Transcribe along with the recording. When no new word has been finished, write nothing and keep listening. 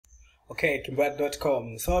Okay,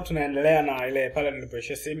 Kimbweta.com. So tunaendelea na ile pale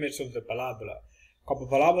nilipoishia symmetry of the parabola. Kwa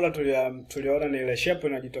parabola tuliona ni ile shape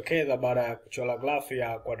inajitokeza baada ya kuchora graph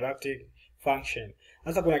ya quadratic function.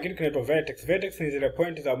 Sasa kuna kitu kinaitwa vertex. Vertex ni zile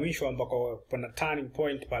point za mwisho ambako kuna turning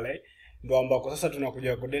point pale. Ndio ambako sasa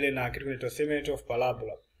tunakuja kudili na kitu kinaitwa symmetry of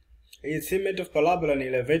parabola. Hii symmetry of parabola ni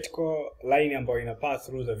ile vertical line ambayo ina pass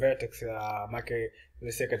through the vertex ya make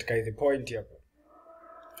zile katika hizi point hapo.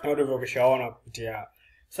 Hapo ndivyo ukishaona kupitia.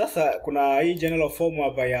 Sasa kuna hii general form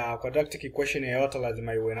hapa ya quadratic equation yote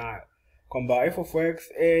lazima iwe nayo. Kwamba f of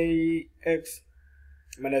x ax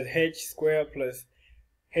minus h square plus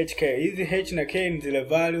hk. Hizi h na k ni zile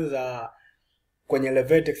values za kwenye ile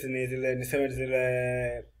vertex, ni zile niseme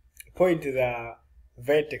zile point za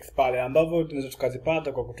vertex pale ambavyo tunaweza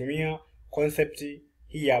tukazipata kwa kutumia concept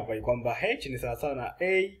hii hapa kwamba h ni sawa sawa na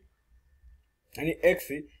a, yani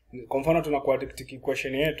x. Kwa mfano tuna quadratic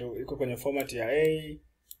equation yetu iko kwenye format ya a,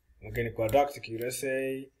 again quadratic, let's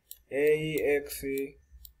say ax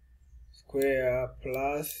square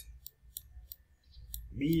plus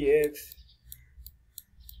bx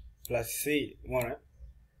plus c. Umeona?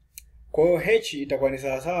 Kwa hiyo h itakuwa ni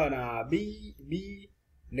sawa sawa na b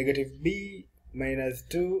negative b minus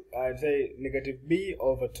 2, I'd say negative b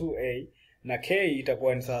over 2a, na k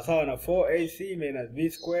itakuwa ni sawa sawa na 4ac minus b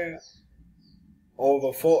square over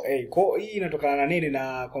 4a. Kwa hii inatokana na nini?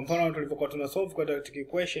 Na kwa mfano tulipokuwa tuna solve quadratic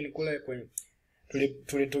equation kule kwenye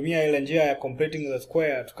tulitumia ile njia ya completing the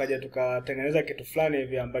square, tukaja tukatengeneza kitu fulani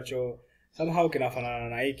hivi ambacho somehow kinafanana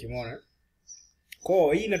na hiki. Umeona?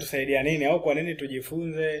 Kwa hii inatusaidia nini, au kwa nini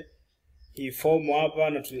tujifunze hii form hapa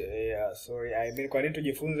na kwa nini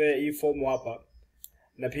tujifunze hii form hapa,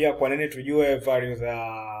 na pia kwa nini tujue values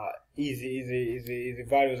za hizi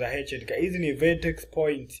values za h. Hizi ni vertex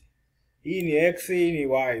point, hii ni x, hii ni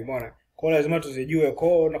y. Umeona? Kwa lazima tuzijue.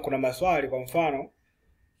 Kwa kuna maswali, kwa mfano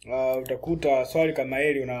utakuta swali kama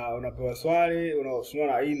hili, unapewa swali,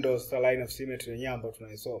 unaona hii ndio line of symmetry yenyewe ambayo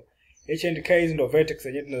tunaisoma. H and k ndio vertex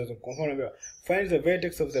yenyewe tunaweza. Kwa mfano unaambiwa find the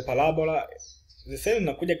vertex of the parabola. The same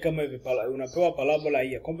inakuja kama hivi, unapewa parabola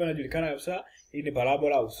hii. Kumbe inajulikana kabisa hii ni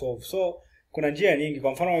parabola au solve. So kuna njia nyingi.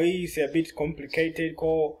 Kwa mfano hii is a bit complicated,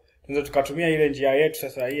 kwa tunaweza tukatumia ile njia yetu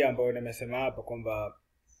sasa hii ambayo nimesema hapa kwamba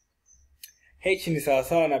h ni sawa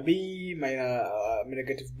sawa na b minus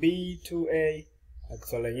negative b 2a.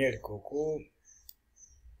 Akiswali yenyewe liko huku.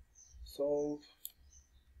 Solve.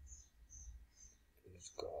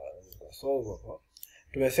 Solve hapo.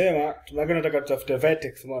 Tumesema tunataka tutafute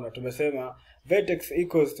vertex. Umeona? Tumesema vertex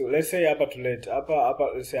equals to, let's say hapa tulete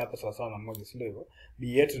hapa let's say hapa sawa sawa na moja, si ndio hivyo?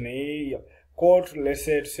 B yetu ni hii. Kwa let's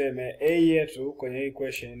say tuseme a yetu kwenye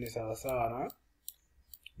equation ni sawa sawa na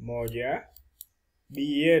moja,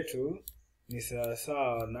 b yetu ni sawa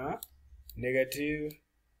sawa na negative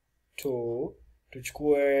 2.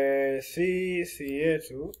 Tuchukue c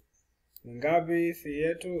yetu ni ngapi? C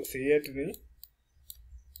yetu ni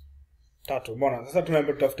 3. Mbona sasa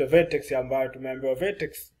tumeambiwa tutafute vertex, ambayo tumeambiwa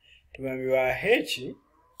vertex, tumeambiwa h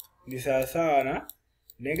ni sawa sawa na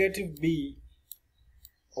negative b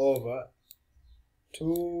over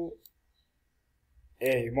 2a.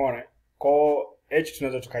 Mbona kwa h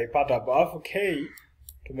tunaweza tukaipata hapo. Alafu k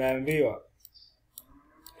tumeambiwa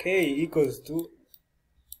k equals to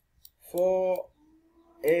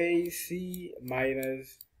 4ac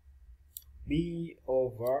minus b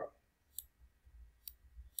over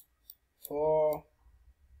 4a.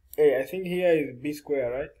 I think here is b square,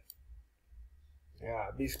 right?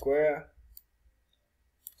 Yeah, b square.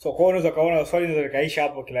 So kwa unaweza kaona swali linaweza kaisha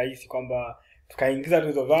hapo kirahisi kwamba tukaingiza tu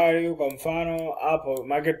hizo value. Kwa mfano hapo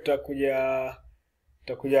market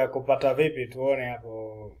tutakuja kupata vipi, tuone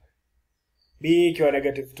hapo. B ikiwa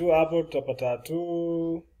negative 2 hapo tutapata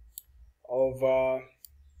 2 over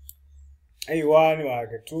a1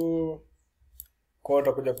 wake 2. Kwa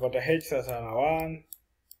tutakuja kupata h sasa na 1.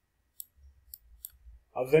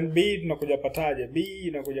 And then b tunakuja pataje? B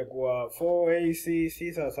inakuja kuwa 4ac,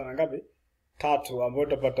 c sasa na ngapi? 3, ambapo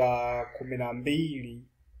tutapata 12.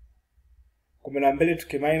 12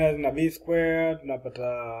 tukiminus na b square tunapata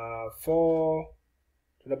 4.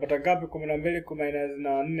 Tunapata ngapi? 12 kuminus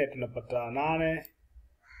na 4 tunapata 8.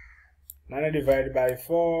 8 divided by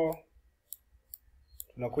 4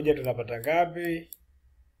 tunakuja tunapata ngapi?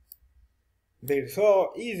 2.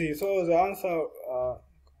 So easy. So the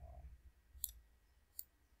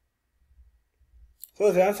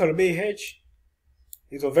answer will be h.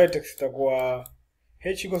 Hizo vertex itakuwa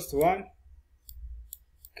h equals to 1,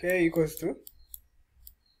 k equals to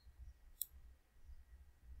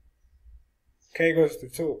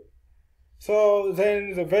 2. So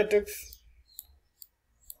then the vertex,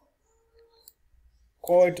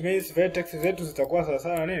 kwa it means vertex zetu zitakuwa sawa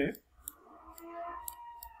sawa nini?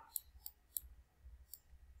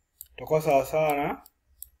 itakuwa sawa sawa na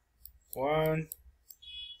 1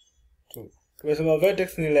 2. Tumesema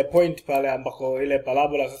vertex ni ile point pale ambako ile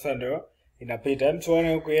parabola sasa ndio inapita. Hem,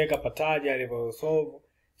 tuone huko yeye kapataje alivyo solve.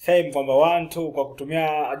 Same kwamba 1 2 kwa kutumia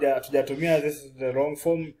hatujatumia this is the wrong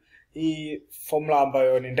form. Hii formula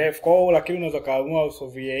ambayo ni ndefu kwa hiyo, lakini unaweza kaamua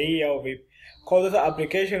usolve hii au vipi. Kwa hiyo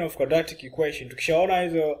application of quadratic equation tukishaona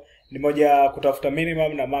hizo ni moja kutafuta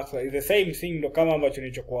minimum na maximum. Is the same thing ndo kama ambacho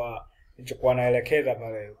nilichokuwa naelekeza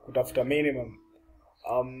pale kutafuta minimum.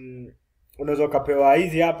 Unaweza kupewa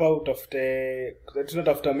hizi hapa utafute,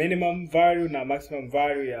 tunatafuta minimum value na maximum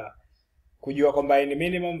value ya kujua kwamba ni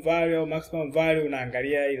minimum value au maximum value,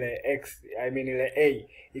 unaangalia ile x, I mean ile a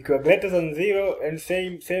ikiwa greater than 0 and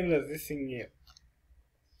same as this thing here.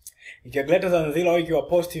 Ikiwa greater than 0 au ikiwa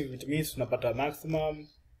positive, it means tunapata maximum,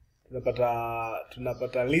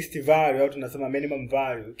 tunapata least value au tunasema minimum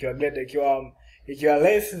value. Ikiwa greater, ikiwa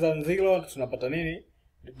less than 0 tunapata nini?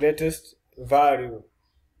 The greatest value.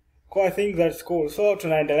 So I think that's cool. So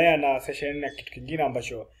tunaendelea na session na kitu kingine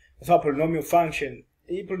ambacho nasema polynomial function.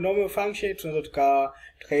 Hii polynomial function tunaweza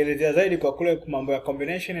tukaelezea zaidi kwa kule mambo ya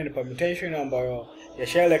combination and permutation ambayo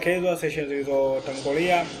yashaelekezwa sessions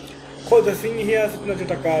zilizotangulia. Kwa the thing here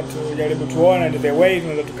tunachotaka tujaribu tuone and the way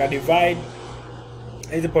tunaweza tukadivide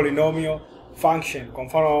hizi polynomial function. Kwa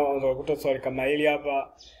mfano unaweza kukuta swali kama hili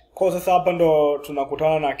hapa. Kwa sasa hapa ndo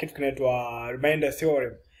tunakutana na kitu kinaitwa remainder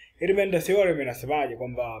theorem. Hii remainder theorem inasemaje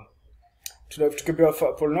kwamba tukipewa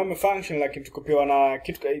polynomial function lakini tukipewa na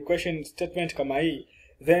kitu equation statement kama hii,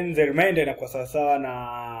 then the remainder inakuwa sawa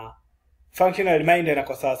na functional remainder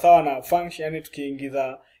inakuwa sawa na function, yani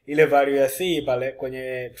tukiingiza ile value ya c pale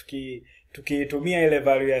kwenye tukitumia ile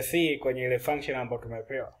value ya c kwenye ile function ambayo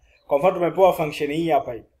tumepewa. Kwa mfano tumepewa function hii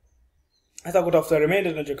hapa hii. Sasa kutafuta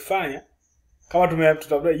remainder tunachokifanya kama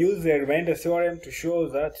tutafuta use the remainder theorem to show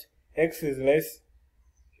that x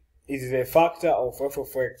is a factor of f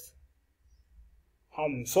of x.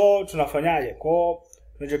 So tunafanyaje? Kwa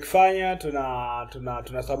tunachokifanya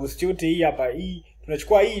tuna substitute hii hapa hii,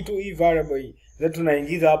 tunachukua hii tu hii variable hii, then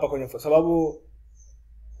tunaingiza hapa kwenye, sababu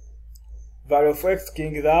value of x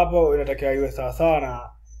kiingiza hapo inatakiwa iwe sawa sawa na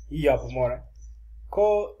hii hapo, umeona.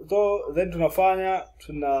 So then tunafanya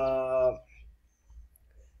tuna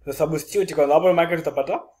substitute kwa sababu maana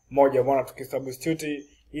tutapata moja, umeona. Tukisubstitute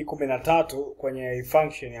hii 13 kwenye hii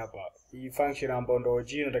function hapa, hii function ambayo ndio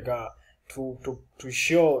g nataka to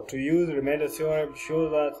use remainder theorem to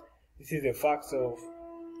show that this is a factor of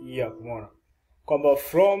here, umeona. Kwamba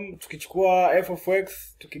from tukichukua f of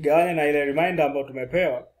x tukigawanya na ile remainder ambayo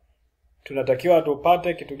tumepewa, tunatakiwa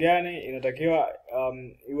tupate kitu gani? Inatakiwa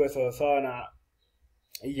iwe sawa sawa na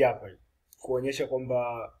hii hapa, kuonyesha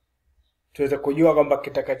kwamba tuweze kujua kwamba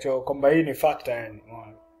kwamba hii ni factor, yani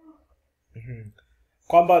umeona.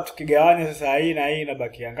 Kwamba tukigawanya sasa hii na hii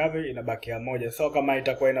inabakia ngapi? Inabakia moja. So kama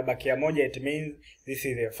itakuwa inabakia moja, it means this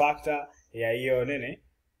is a factor ya hiyo nini,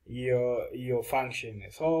 hiyo function.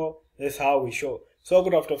 So that's how we show. So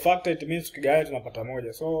kutafuta factor, it means tukigawanya tunapata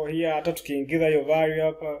moja. So here hata tukiingiza hiyo value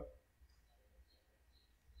hapa,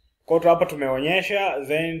 kwa hiyo hapa tumeonyesha,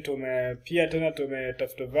 then pia tena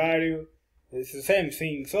tumetafuta value, it's the same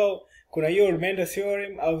thing. So kuna hiyo remainder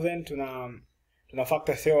theorem au then tuna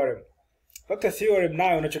factor theorem. Factor theorem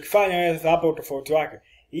nayo unachokifanya wewe sasa hapa utofauti wake.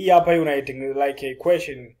 Hii hapa hii unaitengeneza like a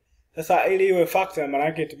equation. Sasa ili iwe factor maana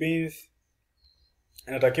yake it means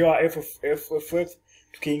inatakiwa f of x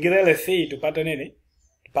tukiingiza ile c tupate nini?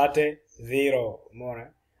 Tupate 0,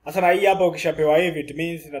 umeona. Sasa na hii hapa ukishapewa hivi it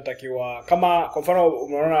means inatakiwa, kama kwa mfano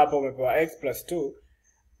umeona hapa umepewa x plus 2.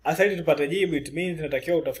 Sasa ili tupate jibu it means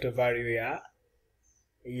inatakiwa utafute value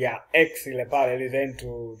ya x ile pale, ili then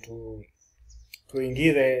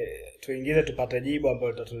tuingize tupate jibu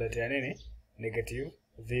ambalo litatuletea nini? Negative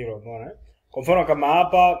 0, umeona. Kwa mfano kama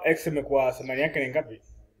hapa x imekuwa thamani yake ni ngapi?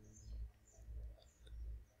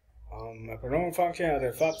 A polynomial function as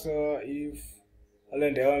a factor if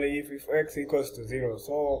and only if x equals to 0.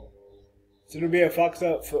 So it will be a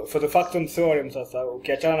factor for the factor theorem. Sasa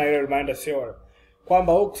ukiachana na ile remainder theorem,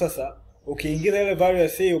 kwamba huku sasa ukiingiza ile value ya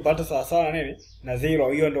c upata sawa sawa nini na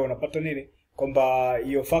 0, hiyo ndio unapata nini? Kwamba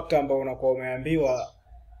hiyo factor ambayo unakuwa umeambiwa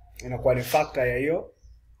inakuwa ni factor ya hiyo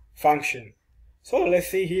function. So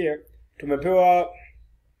let's see here, tumepewa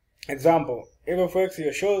example f of x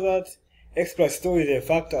you show that x plus 2 is a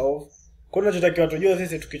factor of. Kuna tunachotakiwa tujue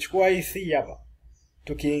sisi, tukichukua hii c hapa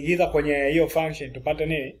tukiingiza kwenye hiyo function tupate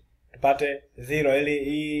nini? Tupate 0,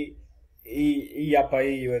 ili hii hapa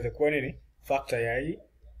hii iweze kuwa nini? Factor ya hii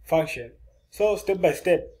function. So step by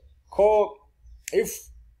step,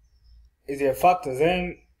 if is a factor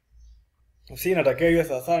then c inatakiwa iwe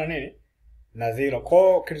sawa sawa nini? Na 0.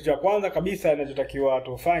 Kwa kitu cha kwanza kabisa ninachotakiwa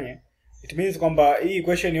tufanye It means kwamba hii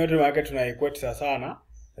equation yote maana tunaiquate sana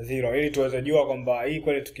 0 ili tuweze jua kwamba hii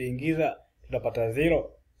kweli tukiingiza tutapata 0.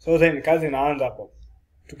 So then kazi inaanza hapo.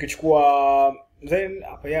 Tukichukua then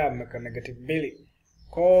hapa ya negative 2.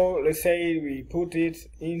 So let's say we put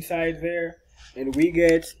it inside there and we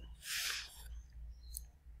get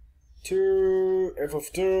 2 f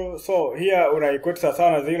of 2. So here unaiquate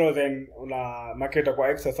sana 0, then una market kwa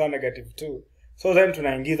x sawa negative 2. So then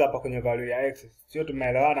tunaingiza hapa kwenye value ya x. Sio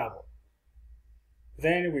tumeelewana hapo.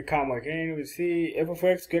 Then we come again, we see f of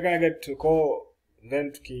x tukiweka negative 2,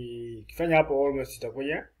 then tukifanya hapo almost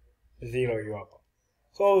itakuja 0 hiyo hapo.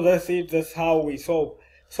 So that's it, that's how we solve.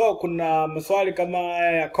 So kuna maswali kama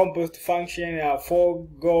ya composite function ya for,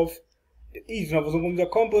 golf. Hii tunapozungumzia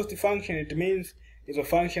composite function, it means hizo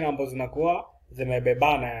function ambazo zinakuwa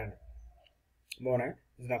zimebebana yani. Umeona?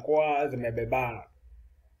 Zinakuwa zimebebana.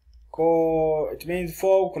 It means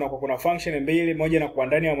for kuna function mbili, moja inakuwa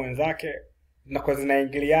ndani ya mwenzake na kwa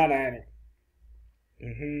zinaingiliana yani.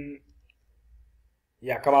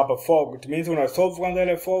 Yeah, kama hapa for, it means una solve kwanza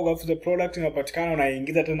ile for, alafu the product inapatikana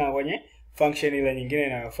unaingiza tena kwenye function ile nyingine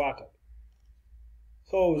inayofuata.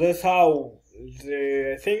 So that's how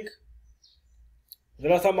I think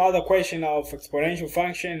there are some other question of exponential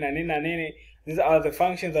function na nini. These are the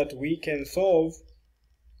functions that we can solve.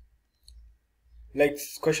 Like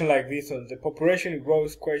question like this one, the population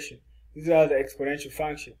growth question. These are the exponential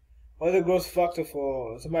function. What's the growth factor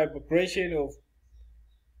for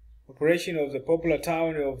population of the popular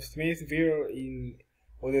town of Smithville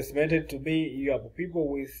was estimated to be, you have people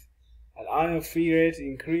with an annual free rate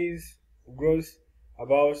increase growth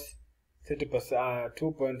about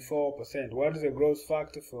 2.4%. What is the growth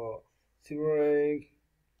factor for similar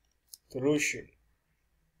solution?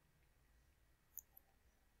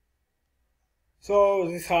 So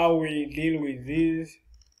this is how we deal with this.